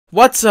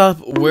What's up?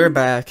 We're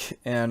back,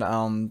 and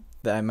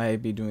I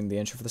might be doing the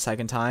intro for the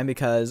second time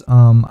because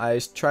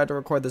I tried to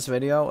record this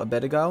video a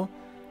bit ago,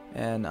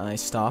 and I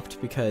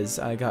stopped because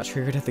I got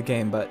triggered at the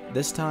game. But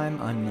this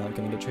time, I'm not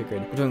gonna get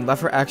triggered. We're doing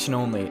left for action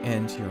only,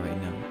 and you already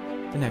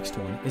know the next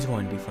one is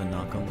going to be fun.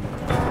 Not going.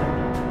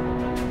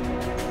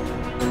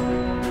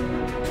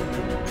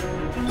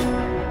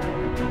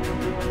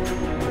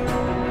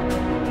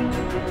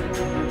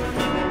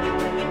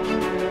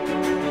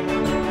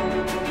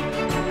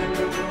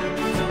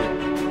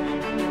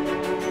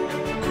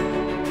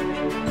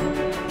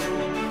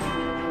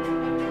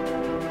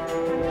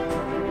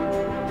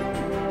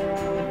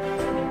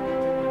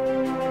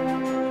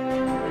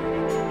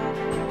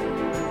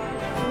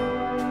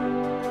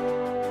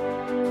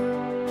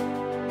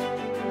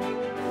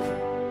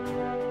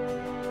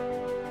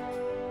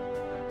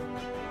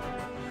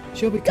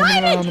 She'll be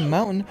coming around the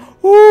mountain.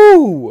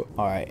 Woo!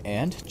 Alright,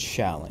 and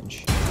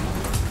challenge.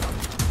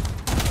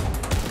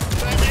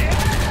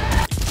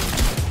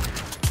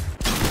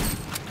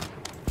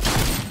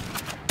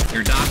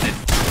 You're adopted.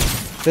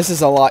 This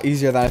is a lot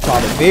easier than I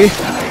thought it'd be.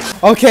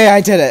 Okay,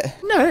 I did it.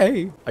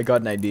 Nay. I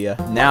got an idea.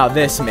 Now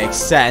this makes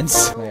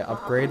sense. Can I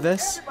upgrade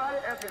this?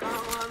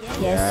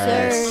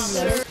 Yes,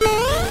 sir.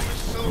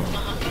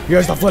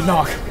 Here's the foot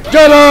knock.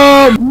 Get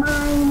him!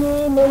 My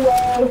name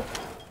is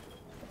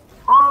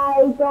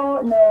I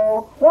don't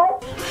know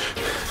what.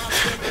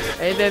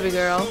 Hey, baby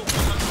girl.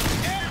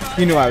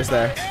 You knew I was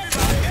there.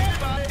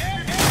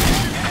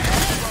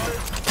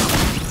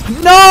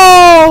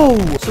 No!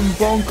 Some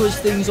bonkers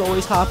things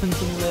always happen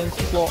to me then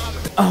clock.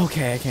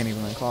 Okay, I can't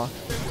even land clock.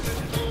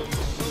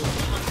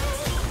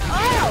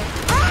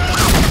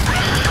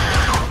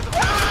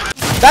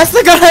 That's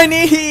the gun I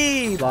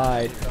need!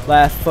 Slide.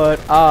 Left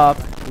foot up.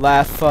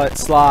 Left foot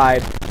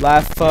slide.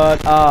 Left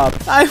foot up.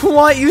 I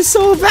want you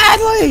so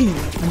badly!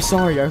 I'm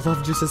sorry, our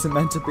love just isn't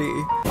meant to be.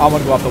 I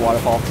want to go up the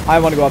waterfall. I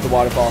want to go up the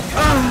waterfall.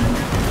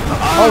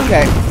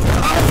 Okay.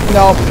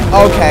 No.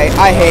 Okay.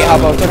 I hate how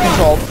boats are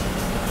controlled.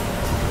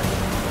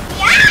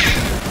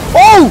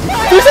 Oh!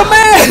 There's a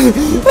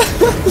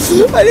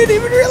man! I didn't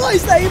even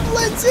realize that he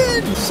blends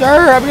in!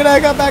 Sir, I'm gonna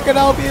come back and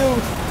help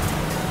you.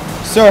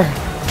 Sir,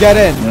 get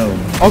in. No.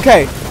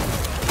 Okay.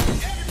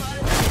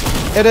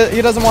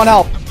 He doesn't want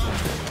help.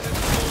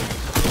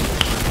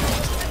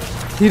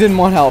 He didn't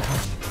want help.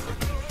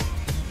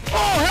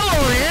 Oh,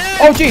 hello, man.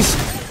 Oh, jeez.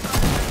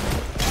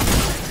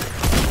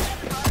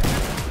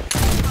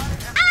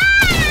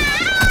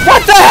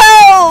 What the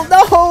hell?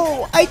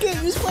 No! I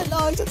can't use flint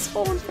knocks. It's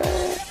so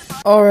unfair.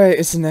 Alright,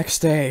 it's the next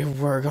day.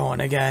 We're going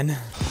again.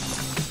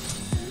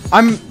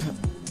 I'm...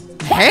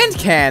 Hand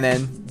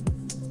cannon?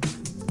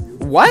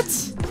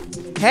 What?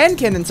 Hand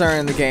cannons are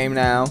in the game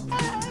now.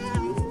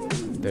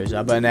 There's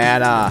a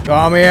banana.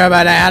 Come here,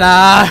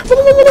 banana!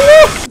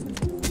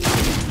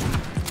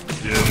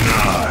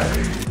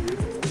 Denied.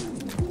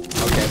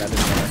 Okay, that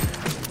didn't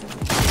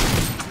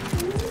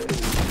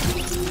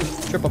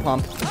work. Triple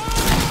pump.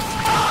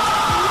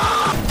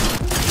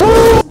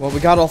 Well, we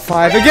got all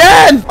 5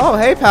 again! Oh,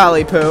 hey,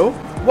 Pally Poo.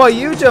 What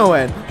you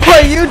doing?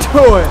 What you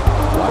doing?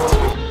 What?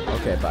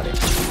 Okay, buddy.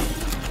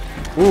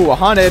 Ooh,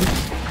 100.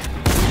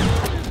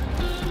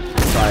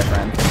 Sorry,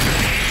 friend.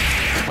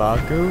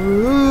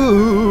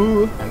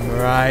 Buckaroo. I'm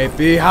right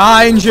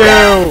behind you.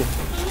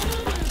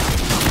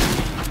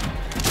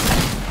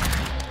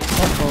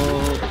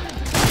 Uh-oh.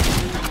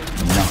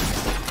 No.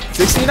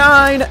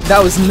 69.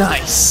 That was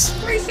nice.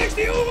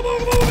 360. Ooga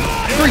booga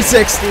booga.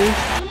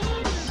 360.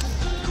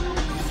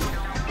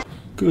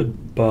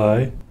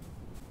 Goodbye.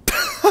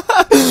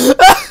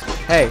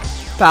 Hey,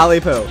 Pally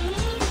Poo.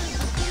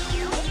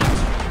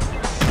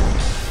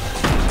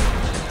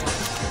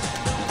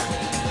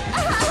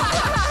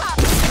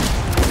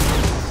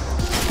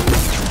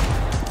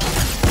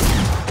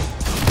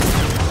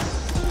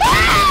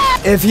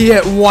 If he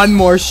hit one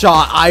more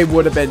shot, I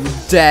would have been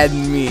dead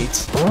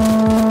meat.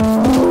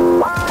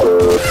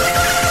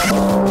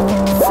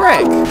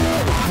 Frick!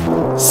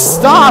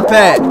 Stop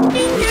it!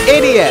 You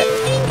idiot!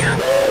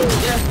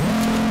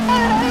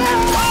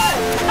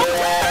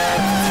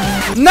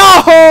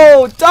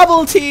 No!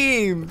 Double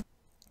team!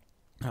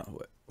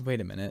 Oh,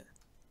 wait a minute.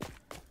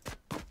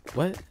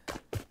 What?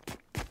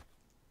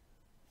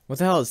 What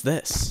the hell is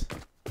this?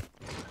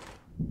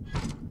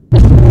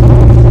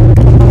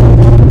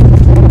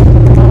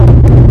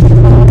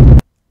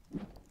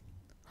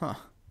 Huh.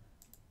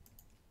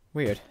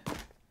 Weird.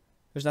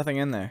 There's nothing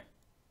in there.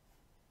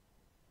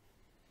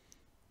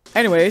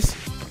 Anyways,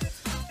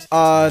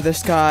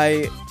 this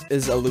guy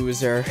is a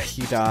loser.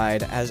 He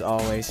died, as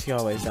always. He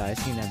always dies.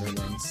 He never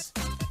wins.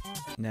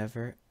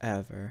 Never,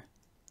 ever.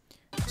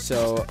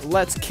 So,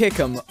 let's kick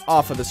him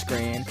off of the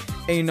screen.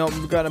 And you know what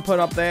we're gonna put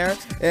up there?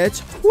 It's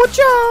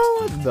whatcha,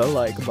 the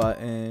like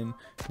button.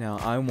 Now,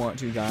 I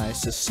want you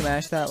guys to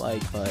smash that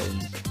like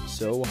button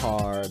so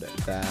hard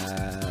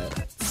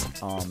that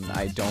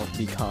I don't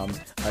become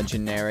a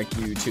generic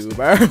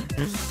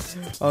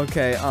YouTuber.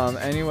 Okay,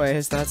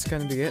 anyways, that's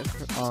gonna be it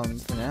for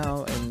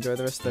now. Enjoy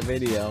the rest of the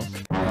video.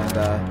 And,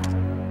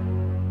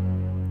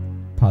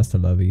 Pasta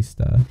la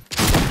vista.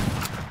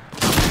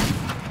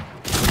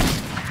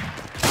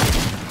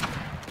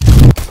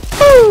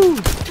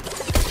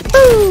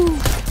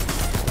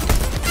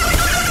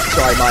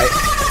 so I might.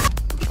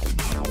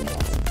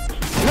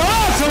 No,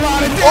 that's a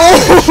lot of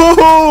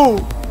Oh!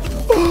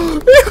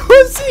 You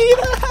see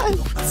that?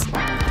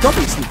 Don't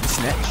be sneaky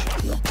snitch.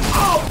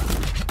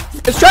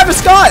 It's Travis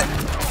Scott!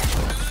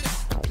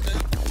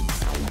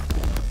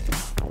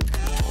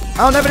 I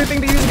don't have anything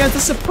to use against the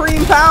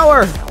supreme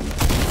power!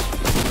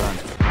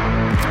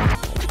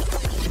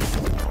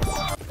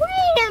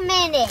 Wait a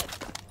minute.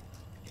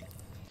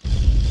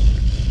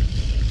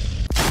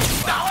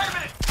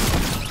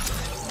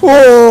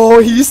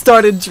 Oh, he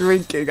started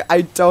drinking.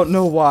 I don't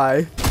know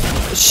why.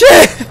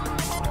 Shit!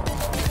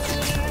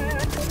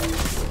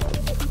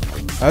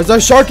 That's a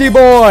Sharky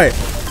boy!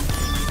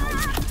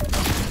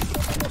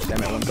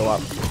 Damn it, let him go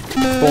up.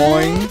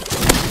 Boing.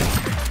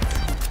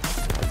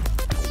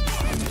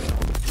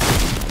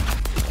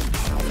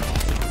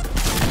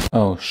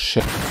 Oh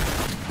shit.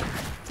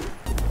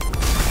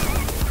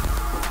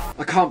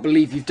 I can't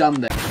believe you've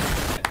done that.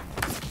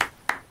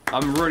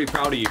 I'm really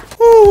proud of you.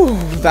 Ooh,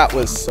 that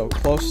was so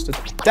close to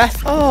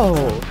death.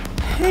 Oh,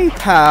 hey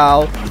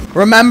pal.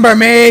 Remember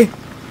me?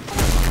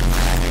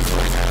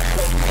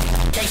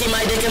 Taking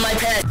my dick in my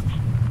pen.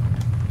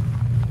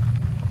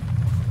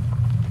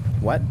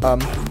 What?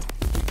 Uh-oh.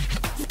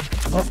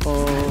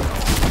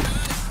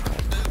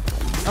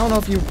 I don't know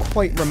if you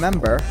quite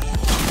remember.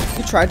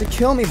 You tried to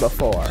kill me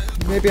before.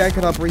 Maybe I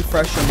could help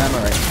refresh your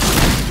memory.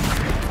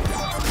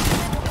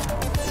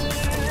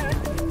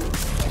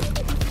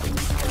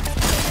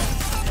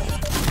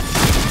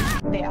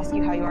 They ask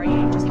you how you are,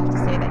 you just have to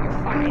say that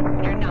you're fine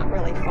when you're not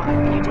really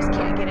fine, but you just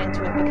can't get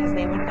into it because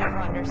they would never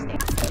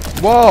understand.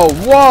 Whoa,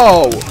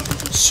 whoa!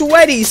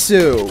 Sweaty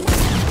Sue!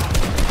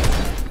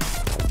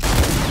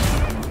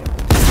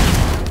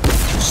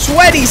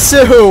 Sweaty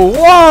Sue!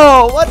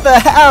 Whoa! What the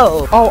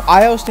hell? Oh,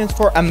 IO stands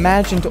for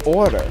Imagined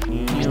Order. Where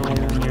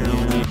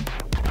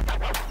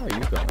are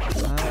you going?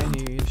 I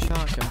need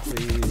shotgun,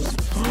 please.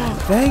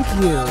 Thank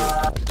you!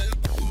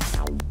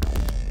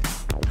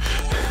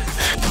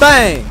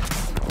 Bang!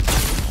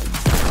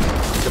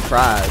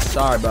 Surprise.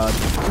 Sorry, bud.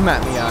 Come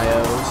at me,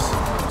 IOs.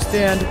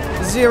 Stand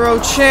 0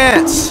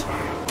 chance!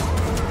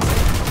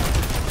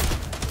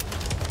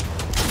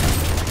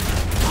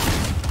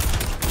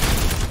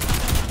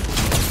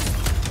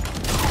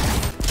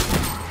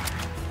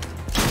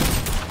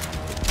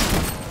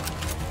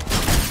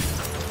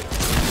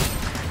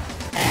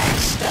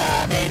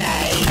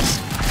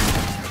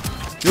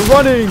 You're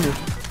running!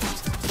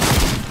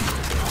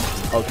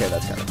 Okay,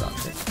 that's kind of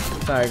toxic.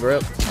 Sorry,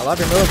 group. I love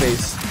your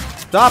movies.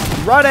 Stop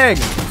running!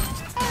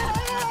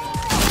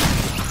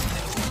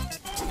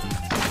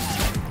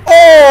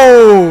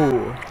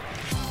 Oh!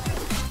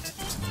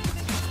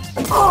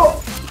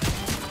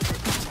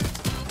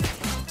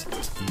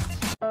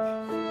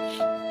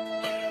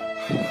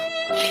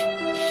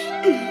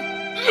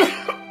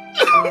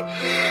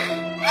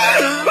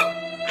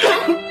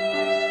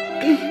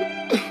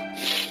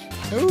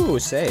 Ooh,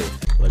 save.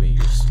 Let me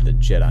use the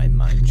Jedi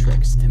mind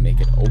tricks to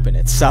make it open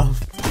itself.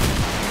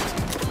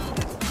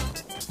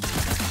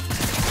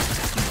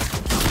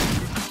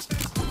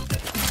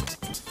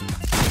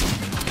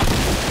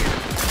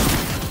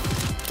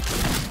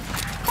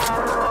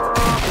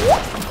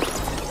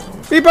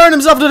 He burned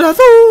himself to death.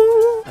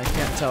 Ooh. I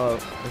can't tell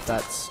if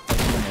that's a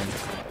human.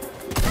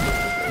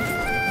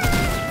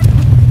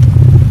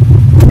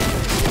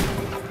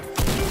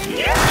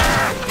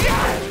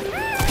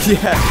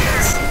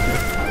 Yes.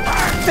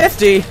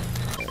 50. Yeah,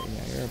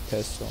 you're a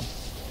pistol.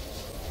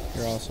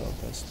 You're also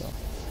a pistol.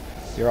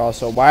 You're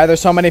also. Why are there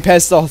so many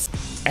pistols?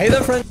 Hey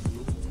there, friend.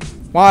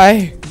 Why?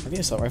 I think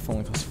assault rifle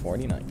only costs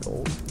 49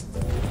 gold.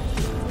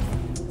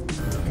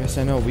 I guess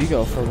I know we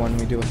go for when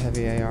we do a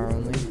heavy AR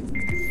only.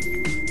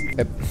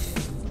 Yep.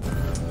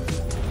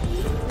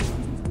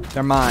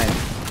 They're mine.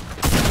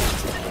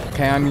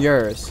 Okay, I'm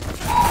yours.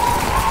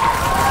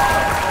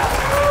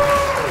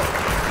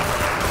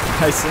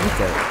 I synced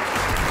it.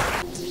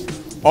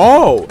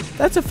 Oh,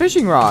 that's a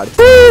fishing rod.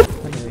 Let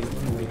me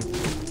leave.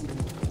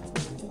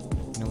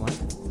 You know what?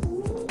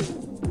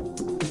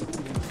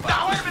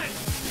 Now, wait a minute.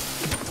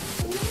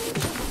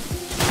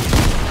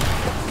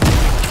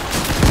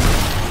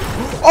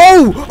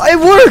 Oh, it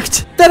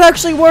worked! That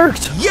actually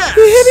worked! Yes!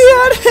 He hit me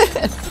at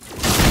it!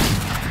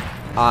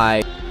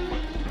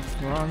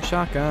 Wrong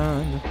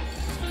shotgun.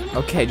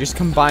 Okay, just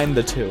combine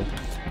the two.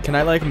 Can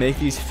I, like, make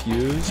these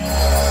fuse?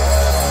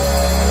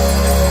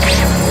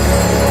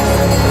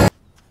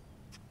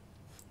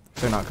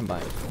 They're not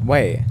combined.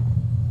 Wait.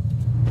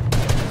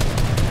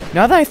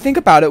 Now that I think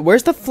about it,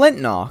 where's the flint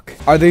knock?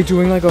 Are they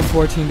doing like a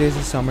 14 Days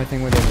of Summer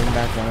thing where they bring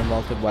back one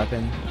unvaulted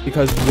weapon?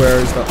 Because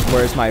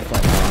where's my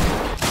flint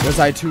knock? Was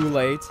I too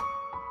late?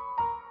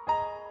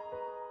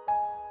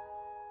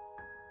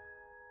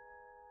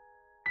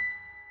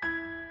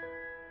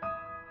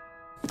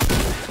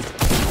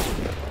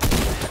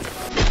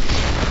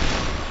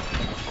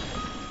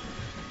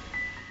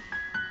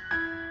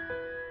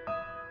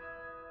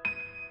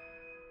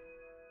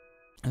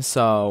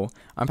 So,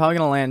 I'm probably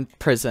gonna land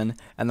prison,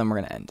 and then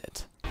we're gonna end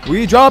it.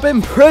 We drop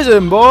in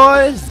prison,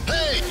 boys!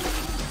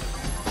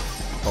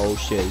 Oh,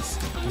 shiz.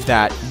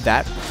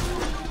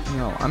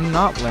 No, I'm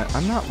not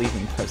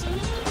leaving prison.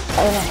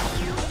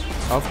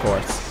 Of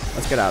course.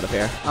 Let's get out of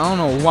here. I don't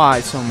know why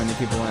so many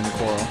people are in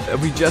Coral.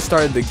 We just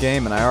started the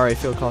game and I already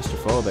feel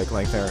claustrophobic.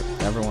 Like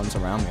everyone's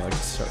around me. Like the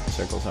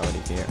circle's already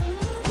here.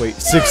 Wait,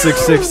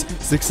 666,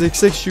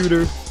 666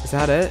 shooter. Is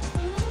that it?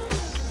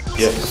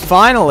 Yes.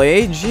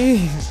 Finally,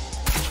 jeez.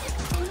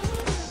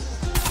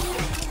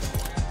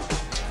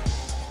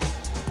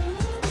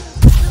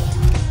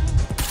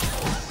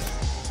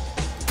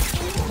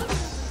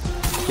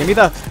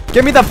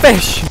 Give me the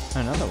fish.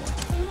 Another one.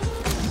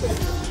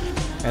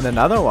 And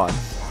another one.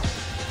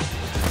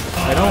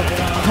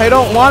 I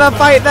don't want to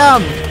fight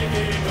them.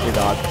 Dear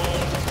God.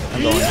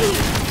 I'm going.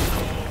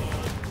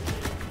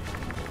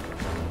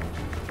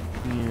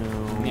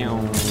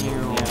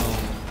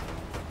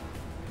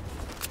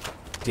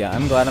 Yeah,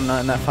 I'm glad I'm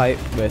not in that fight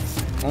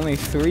with only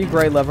 3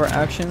 gray lever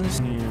actions.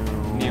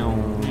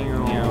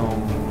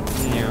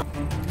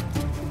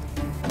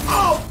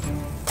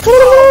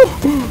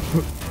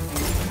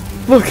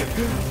 Look,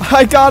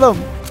 I got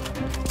him.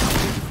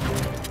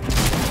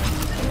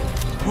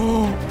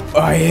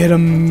 I hit a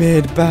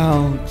mid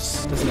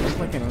bounce. Doesn't look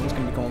like anyone's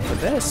gonna be going for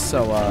this,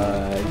 so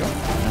go.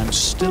 I'm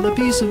still a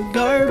piece of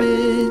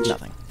garbage.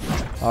 Nothing.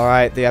 All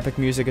right, the epic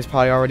music is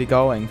probably already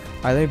going.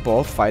 Are they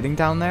both fighting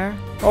down there?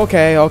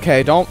 Okay,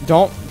 okay, don't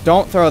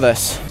throw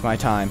this. It's my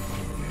time.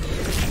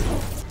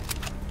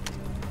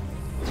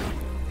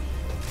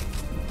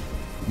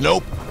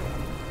 Nope.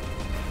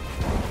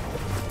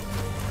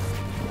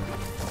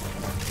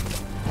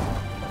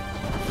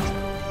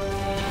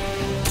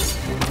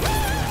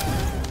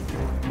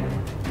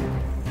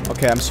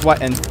 Okay, I'm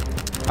sweating.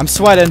 I'm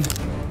sweating.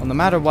 Well, no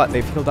matter what,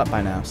 they've healed up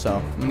by now,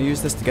 so I'm gonna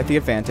use this to get the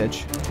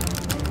advantage.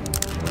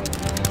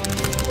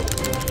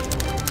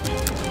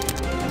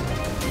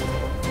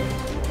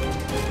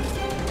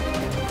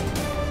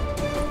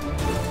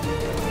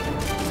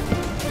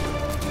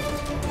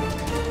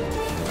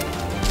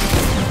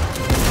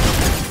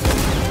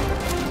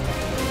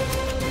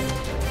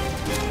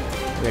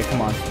 Okay,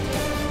 come on.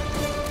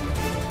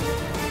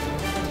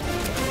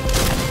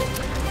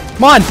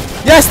 Come on!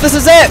 Yes, this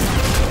is it!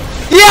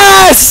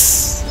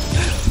 Yes!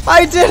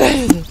 I did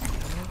it!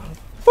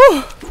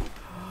 Whew.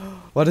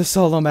 What a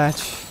solo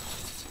match.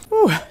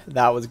 Whew.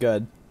 That was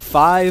good.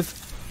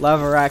 5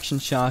 lever action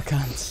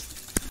shotguns.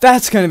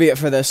 That's gonna be it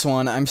for this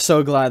one. I'm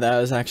so glad that I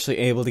was actually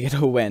able to get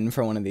a win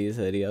for one of these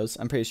videos.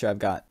 I'm pretty sure I've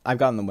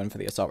gotten the win for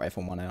the assault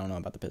rifle one. I don't know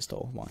about the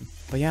pistol one.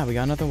 But yeah, we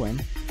got another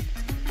win.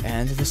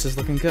 And this is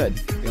looking good.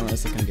 Feeling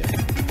it's looking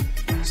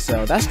good.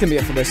 So that's gonna be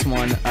it for this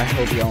one. I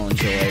hope you all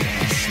enjoyed.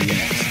 I'll see you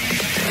next time.